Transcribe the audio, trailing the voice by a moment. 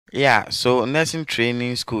Yeah, so nursing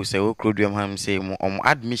training school say we could say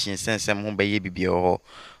admission sense some home by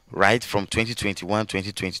right from 2021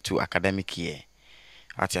 2022 academic year.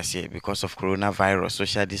 What I say because of coronavirus,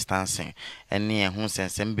 social distancing, and near who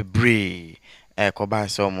sense and be brave. Koba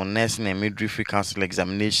so mo nursing and midwifery council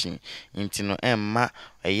examination into no emma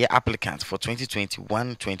a year applicant for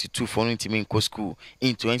 2021-22 for in school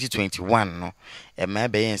in 2021 no emma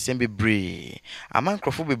be and send be brave. A man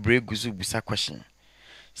crofo be brave guzu bisa question.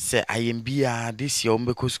 Say I am bia this year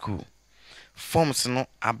umbeko school. Forms no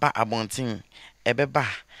aba abontin ebeba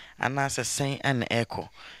anasa sen and echo.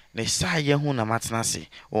 Ne sa ye hu na matnase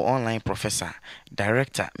o online professor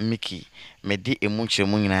director Micky medi emuche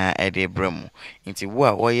mu nyina e de bremu nti wo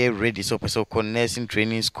a wo ye ready so person ko nursing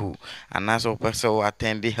training school anasa person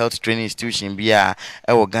attend the health training institution bia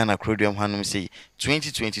e wo Ghana Crodum hanum say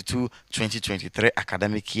 2022-2023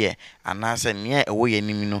 academic year anasa nia e wo ye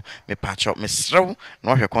nim no me patcho me srew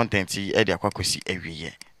na wo hwe content yi e de akwakosi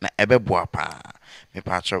awiye na ebeboa pa me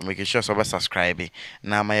patcho make sure so subscribe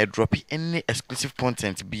na my drop any exclusive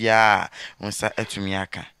content biya unsa etumi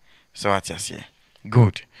aka so what you say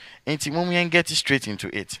good enti mum yen get straight into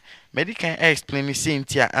it medical explain say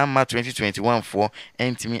ntia amma 2021 for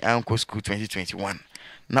enti mi anko school 2021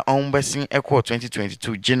 na onbasin ekwo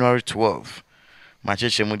 2022 January 12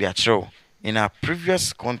 macheche mu dia chiro in our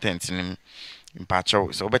previous content nim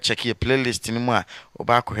mpacho so oba check your playlist ni mu a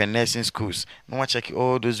oba ko nursing schools no wa check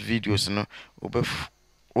all those videos no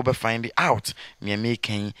oba find it out me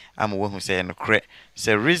making am wo hu say no correct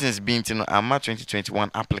say reasons being to no am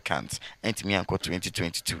 2021 applicants and me anko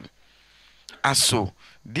 2022 aso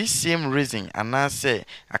this same reason and I say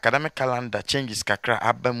academic calendar changes kakra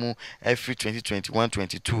abamu every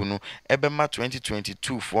 2021-22 no ebema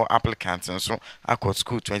 2022 for applicants and so akot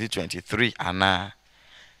school 2023 ana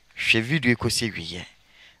hwe video ekosi wiye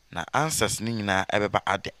na answers ni nyina ebeba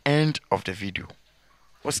at the end of the video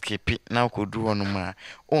o skip na ko du hono ma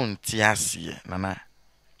on ti ase nana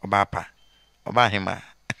obapa obahema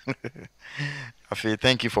okay,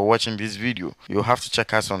 thank you for watching this video. You have to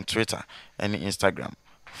check us on Twitter and Instagram.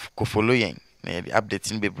 Ko follow yen na the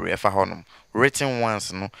updates be brave honum. Written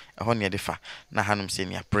ones no ehon ye defa na hanum say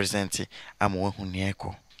me present am wo hu ne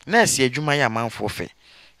eko. Na ase adwuma ya manfo fe.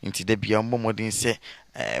 Nti da bia mbɔ modin sɛ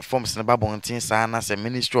forms na ba bontin saa na sɛ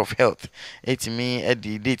Ministry of Health etimi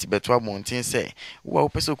edi date beto abontin sɛ wo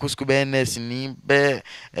pese ko school be nurse ni be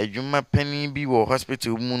adwuma pani bi wɔ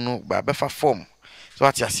hospital mu no ba befa form so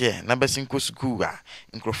what you say na besin ko school a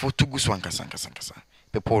nkrofo tugu so ankasa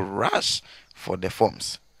people rush for the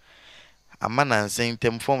forms amana saying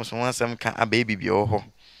them forms one some can ababy bi ho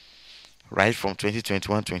right from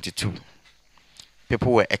 2021-22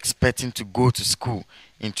 people were expecting to go to school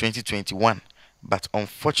in 2021 but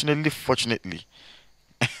fortunately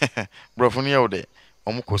brofonia ode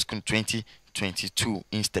omuko school 2022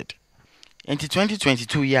 instead in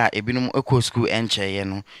 2022 year ebinum eco school encheye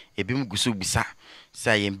no ebim gusu bisa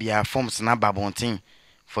say bia forms na babontin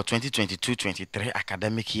for 2022-23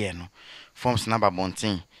 academic year no forms na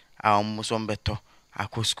babontin a omuso mbeto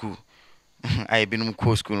akọ school a ebinum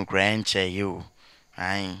co school no kra encheye o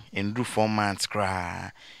ai endu 4 months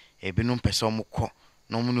kra ebinum pese omukọ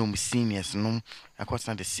no mu seniors no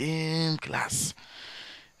akọta the same class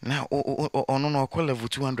na ono no call level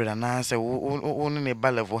 200 and answer ono ne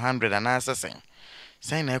ba level 100 and answer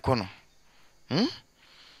sen na ekono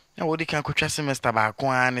na wodi kan kwatwa semester ba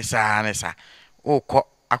ko ane sa okọ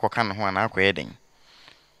akoka no ho na akoye den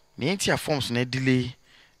ne ntia forms na delay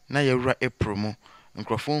na yewura April mu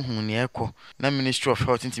nkrofo hu ne ekọ na Ministry of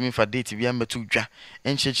Health ntimi fa date bia mbetu dwa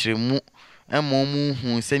enchechire mu mu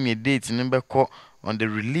hu se ne date ne bekọ on the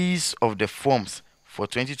release of the forms for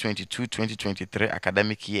 2022-2023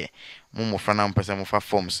 academic year mo frana mpesa mo fa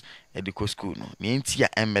forms edico school no ne ntia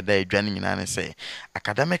emmeda edwa ne nyina ne say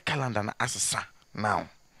academic calendar na asesa now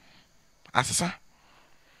asesa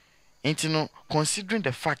enti no considering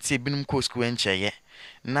the fact say binum co school encheye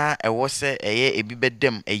na ewo se eye ebi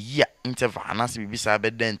bedem eyi a interval anase bibi sa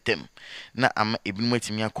bedem tem na ama ebinum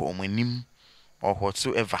atimi akọ omanim or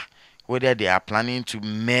whatsoever whether they are planning to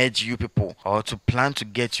merge you people or to plan to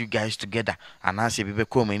get you guys together and answer people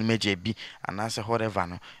come in MJB and answer whatever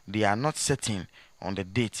no they are not setting on the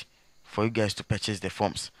date for you guys to purchase the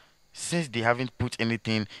forms since they haven't put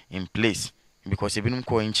anything in place because ebinum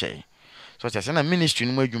ko inche so I say na ministry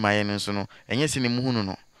no adwuma ye no so no enye se ne mu hunu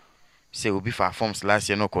no say obi for forms last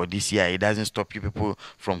year no call this year it doesn't stop you people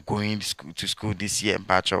from going to school this year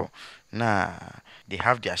but nah they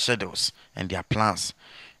have their schedules and their plans.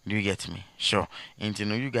 Do you get me? Sure. And you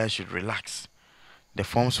know you guys should relax. The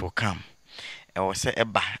forms will come. I will say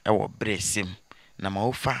eba I will brace him. Na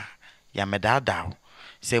maufa ya medadao.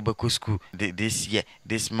 say beko school this year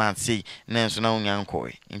this month say na so na unya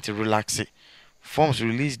nkoi into relax it. Forms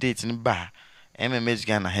release date in ba MMH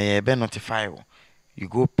Ghana hey be notify you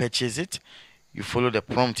go purchase it, you follow the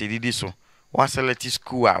prompt e did so one select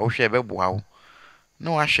school a wo hwe be boa wo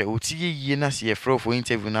no ahwe oti ye na se for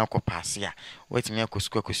interview na akọ pass ya wait me akọ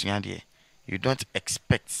school akosua de. You don't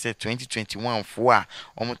expect say 2021 for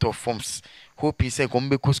omoto forms hope say come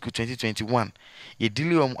be school 2021 you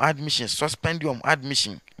delay admission, suspend your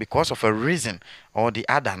admission because of a reason or the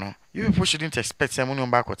other. No, you people shouldn't expect someone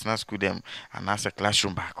back to school them and ask a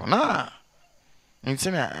classroom back. Nah,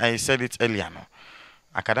 I said it earlier. No,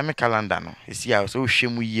 academic calendar. No, you see, I also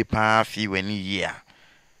shame ye pa fee when year.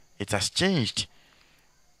 It has changed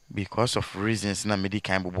because of reasons na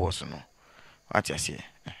medical boss. No, what you say?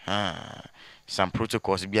 Some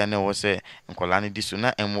protocols be na wo say nkola ne di so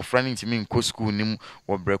na emofra ne ntimi nko school nim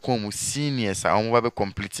wo breko mu seniors a wo ba be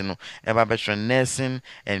complete no e ba be nursing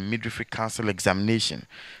and midwifery council examination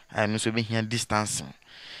and so be here distancing.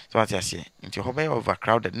 So what you say into ho be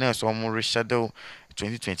overcrowded na so mo reschedule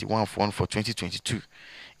 2021 for 2022.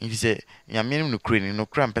 It say ya menim no kure no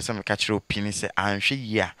kra mpesa me ka kire opini say anhwe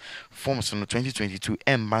yi a forms no 2022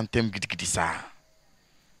 embantem gidigidi sa.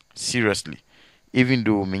 Seriously, even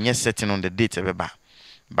though me nyɛ setting on the date ebeba,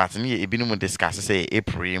 but me ebi no mo discuss say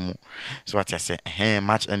April mu. So what I say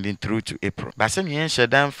March ending through to April, but say me share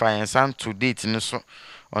dan fine san to date no so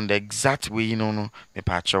on the exact way you know no me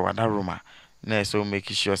patch that rumor na so make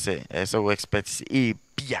sure say so we expect say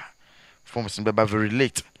bia forms beba very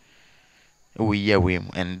late we year we mu,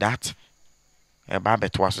 and that eba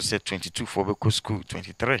beto so say 22 for be school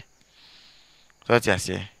 23. So what I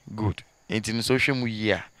say good into no social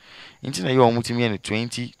media into na you omutimi in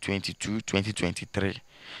 2022 2023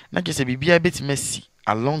 na just say bibia bit messy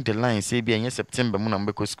along the line say bia in September mu na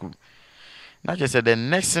mbeko school na just say the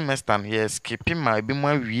next semester here skipping my bi mu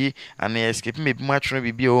awie and here skipping me bi mu atwere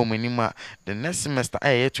bibia o manima the next semester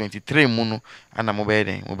year 23 mu no ana mo be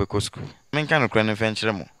den mo beko school men kan okra no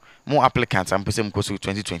fenchire mo applicants am pese mo school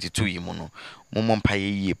 2022 yi mu no mo mpa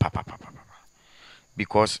ye papa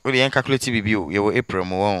because we dey calculate bibia o April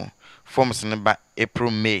mo won forms in ba April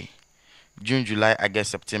May June, July, August,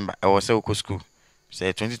 September. I was at school.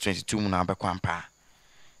 Say 2022 muna be kwampa.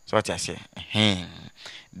 So what I say?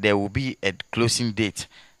 There will be a closing date.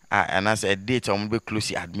 And as a date I will be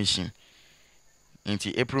closing admission.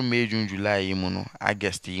 Into April, May, June, July, yimuno,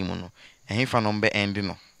 August, yimuno. And if I number ending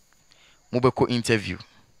no. Mube ko interview.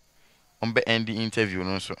 Umbe ending interview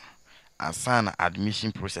no so. Asana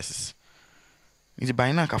admission processes. Into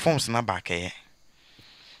by now ka forms na back eh.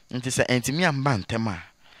 Into say entimi amba ntema.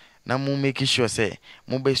 Na mo make sure say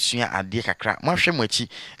mo be sua ade kakra mo hwe mo achi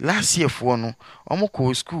last year for no omo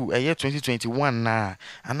ko school year 2021 na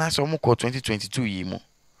anase omo ko 2022 yi mo.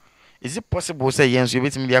 Is it possible say yen so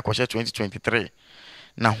betimi dia ko 2023?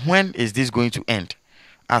 Now when is this going to end?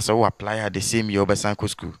 As I apply at the same year obesan ko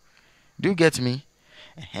school. Do you get me?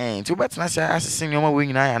 Into better say assessing your way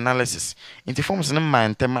analysis into forms in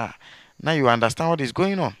mind tema. Now you understand what is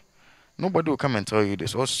going on. Nobody will come and tell you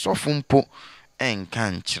this or so fumpo.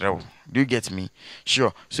 Do you get me?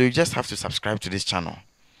 Sure. So you just have to subscribe to this channel.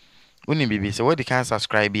 Uni bibi so what you can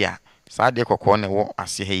subscribe here. Sade kokko na wo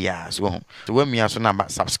ase he ya so when me aso na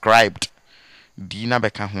subscribed di na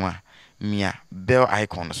beka ho a mia bell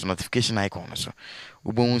icon so notification icon so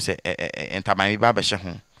ubon say entaban bi ba be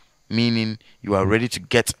ho, meaning you are ready to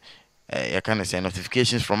get you can say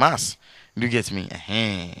notifications from us. Do you get me?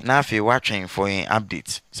 Now if you're watching for an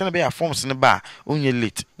update, send be a forms in the bar only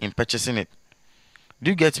late in purchasing it. Do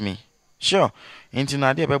you get me? Sure. Into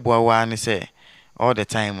na dey bebo wa ni say all the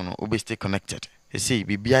time no we stay connected. You see,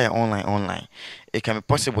 BBI online. It can be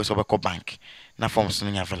possible so we call bank. Na forms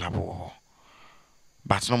no available.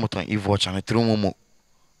 But no more if watch and through momo.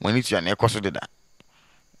 When it's your neck also did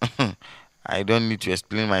that. I don't need to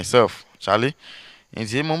explain myself, Charlie.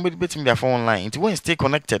 Into the moment betting their phone online. Into when stay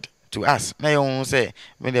connected to us. Na you say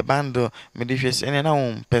me the bando, me the face and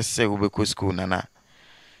na per se we go school nana.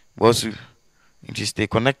 Bosu. You stay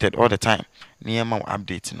connected all the time. Near my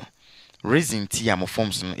update no. Reason T am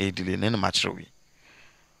forms no a delay no matter way.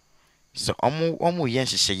 So omo yen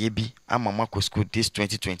hye bi amama ko school this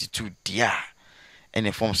 2022 dia and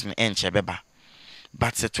the forms no enche beba.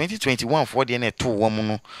 But 2021 for the na 2 woman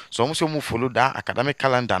no. So omo so mo follow that academic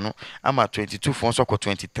calendar no ama 22 for so ko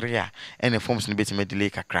 23 and the forms no beti me delay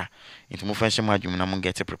kakra. Into mo fancy ma adwum na mo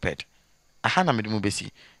get prepared. Aha na me mu besi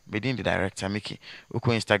bedin the director Micky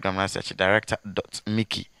uko Instagram na search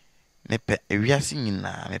director.micky mepe ewiase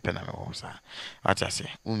nyina mepe na me wo sa what I say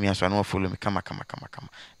umi aso na follow me kama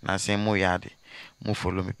na say mo yade mo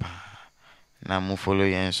follow me pa na mo follow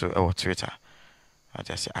yen so e Twitter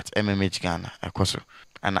ate ase at mmh Ghana ɛkɔ so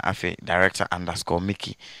ana afe director underscore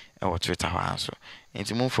Micky ɛwɔ Twitter hɔ anso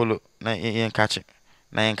nti mo follow na yɛn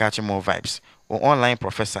catch more vibes o online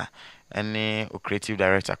professor ɛne o creative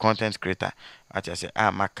director content creator ate ase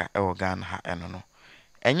a maka ɛwɔ Ghana ha ɛno no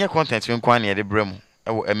ɛnyɛ content we nkwa na yɛde brɛ mu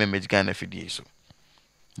ɛwɔ mmh Ghana fidie so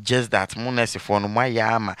just that mo nurse for no mo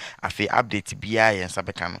ayɛ ama afe update biara yɛn nsa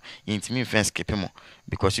bɛka no yɛntumi mfɛn skip mo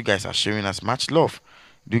because you guys are showing us much love,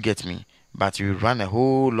 do you get me? But we run a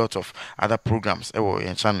whole lot of other programs ɛwɔ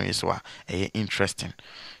yɛn channel yi so a ɛyɛ interesting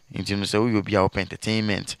nti no sɛ woyɛ obi a wopɛ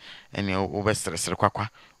entertainment ɛne wobɛseresere kwakwa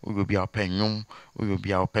woyɛ obi a wopɛ nnwom woyɛ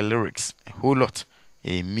obi a wopɛ lyrics, a whole lot.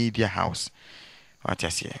 A media house what I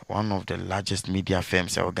say, one of the largest media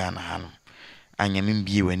firms ɛwɔ Ghana ha no anyɛ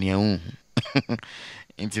membie w'ani ahu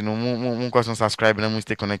nti no mo nkɔ so subscribe na mo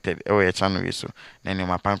stay connected ɛwɔ yɛ channel yi so na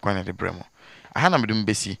nneɛma pa nkwa na de brɛ mo aha na mede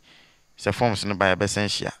mbɛsi sɛ forms no ba yɛbɛsɛn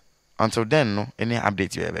hyia until then no any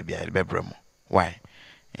update yɛ baabi a yɛde bɛbrɛ mo why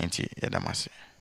nti yɛda mo ase.